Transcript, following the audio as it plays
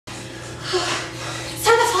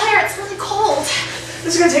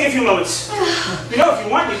This is gonna take a few moments. You know, if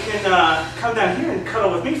you want, you can come down here and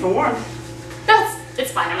cuddle with me for warmth.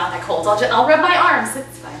 It's fine. I'm not that cold. I'll rub my arms.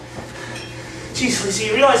 It's fine. Jeez, Lisa,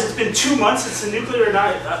 you realize it's been 2 months since the nuclear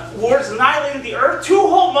war has annihilated the Earth? 2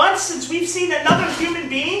 whole months since we've seen another human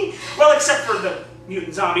being? Well, except for the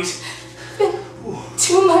mutant zombies. It's been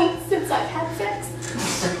 2 months since I've had sex.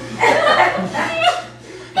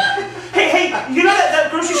 Hey, you know that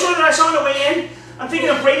grocery store that I saw on the way in? I'm thinking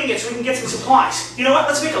of raiding it so we can get some supplies. You know what?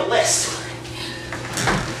 Let's make a list.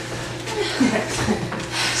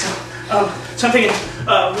 So I'm thinking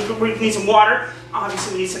we need some water.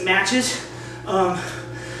 Obviously, we need some matches.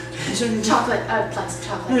 Chocolate, lots of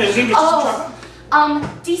chocolate. Yeah, we can get some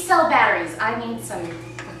chocolate. D-cell batteries. I need some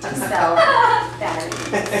D-cell batteries.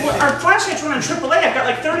 Well, our flashlights run on AAA. I've got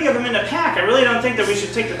like 30 of them in a pack. I really don't think that we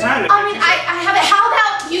should take the time to... I mean, I have it. How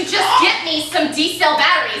about you just get me some D-cell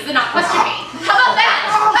batteries and not question me? How about that?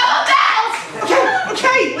 How about that?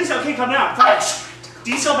 Okay, Lisa, okay, calm down.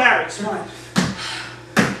 D-cell batteries, fine.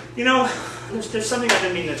 You know, there's something I've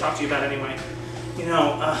been meaning to talk to you about anyway. You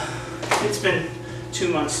know, it's been 2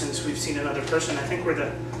 months since we've seen another person. I think we're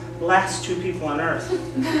the last 2 people on Earth.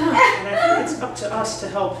 And I think it's up to us to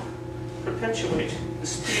help perpetuate the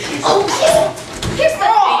species. Oh, here's the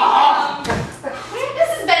thing. This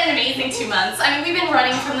has been an amazing 2 months. I mean, we've been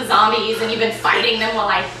running from the zombies and you've been fighting them while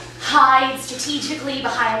I hide strategically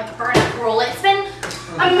behind like a burnout roll. It's been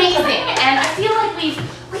amazing. And I feel like we've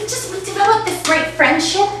developed this great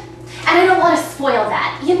friendship. And I don't want to spoil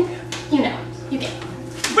that. You know, you get it.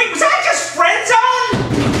 Wait, was that just friend zone?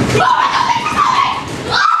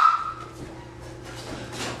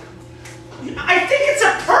 I think it's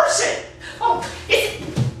a person. Oh,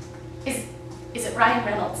 is it Ryan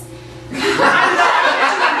Reynolds? I'm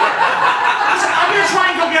gonna try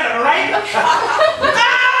and go get him, alright?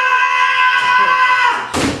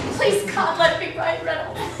 Please, God, let it be Ryan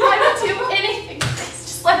Reynolds. I would do anything. Please,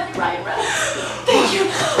 just let it be Ryan Reynolds. Thank you.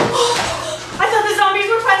 I thought the zombies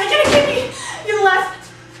were finally gonna get me. You're the last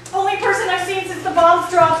only person I've seen since the bombs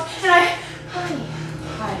dropped, and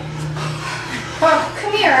Hi. Well,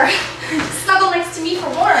 come here. Snuggle next to me for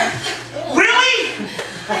warmth. Really?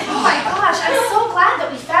 Oh my gosh, I'm so glad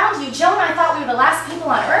that we found you. Joe and I thought we were the last people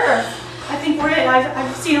on Earth. I think we're it.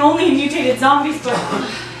 I've seen only mutated zombies, but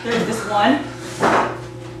there's this one.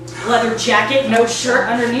 Leather jacket, no shirt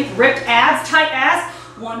underneath, ripped abs, tight ass,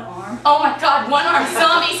 one arm. Oh my God, one arm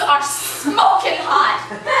zombies are smoking hot.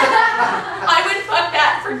 I would fuck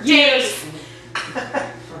that for days.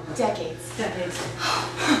 Decades.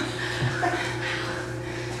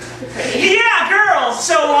 Yeah, girls!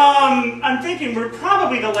 So, I'm thinking we're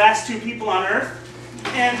probably the last 2 people on Earth.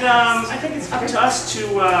 And, I think it's up to us to,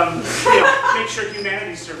 you know, make sure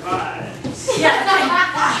humanity survives.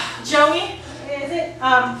 Yeah. Joey, is it?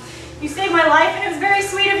 You saved my life, and it was very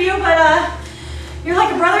sweet of you, but, you're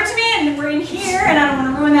like a brother to me, and we're in here, and I don't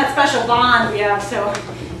want to ruin that special bond we have, so...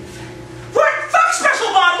 What? Fuck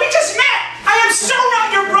special bond! We just met! I am so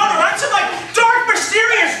not your brother! I'm some, like, dark,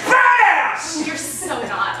 mysterious badass! You're so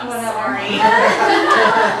not. I'm sorry.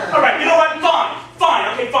 Alright, you know what?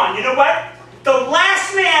 Fine, okay, fine. You know what? The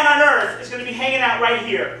last man on Earth is going to be hanging out right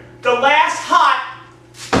here. The last hot,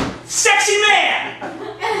 sexy man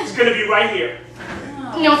is going to be right here.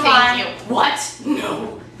 No, thank you. What?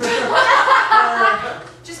 No.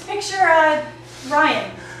 Just picture,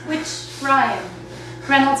 Ryan. Which Ryan?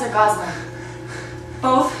 Reynolds or Gosling?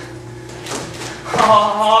 Both.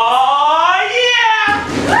 Oh, yeah!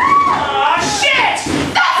 Oh, shit!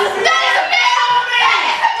 That is a man!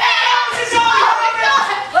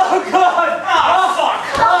 Oh, God! Oh, fuck!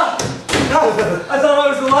 I thought I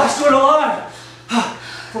was the last one alive.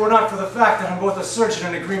 If it were not for the fact that I'm both a surgeon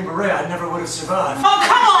and a Green Beret, I never would have survived. Oh,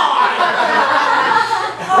 come on!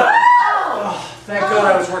 Thank God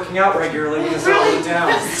I was working out regularly when this all went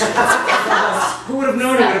down. Who would have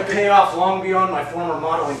known it would pay off long beyond my former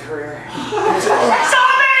modeling career?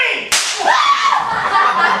 Zombie!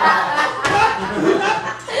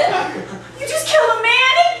 You just killed a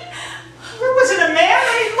man? Where was it, a man? I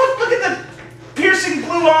mean, look at the piercing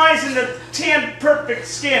blue eyes and the tan, perfect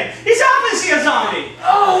skin. He's obviously a zombie.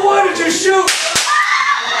 Oh, why did you shoot?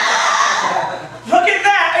 Look at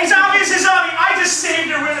that! He's obviously a zombie. I just saved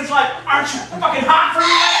your women's life. Aren't you fucking hot for me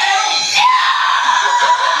right now?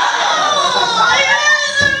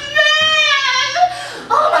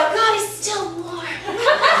 Oh my God, he's still warm.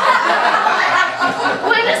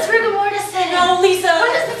 When does rigor mortis set in? No, Lisa.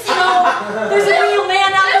 When does it set in? No. There's a real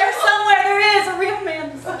man out there somewhere. There is a real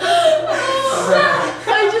man.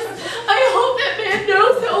 I hope that man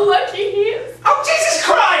knows how lucky he is. Oh, Jesus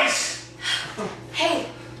Christ! Hey,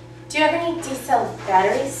 do you have any D-cell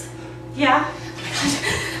batteries? Yeah. Oh my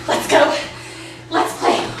Let's go. Let's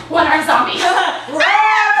play one-armed zombie. Wait!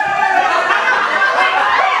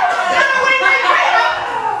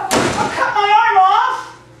 I'll cut my arm off!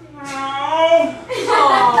 Oh.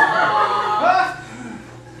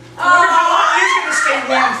 I wonder how long he's gonna stay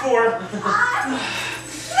warm for.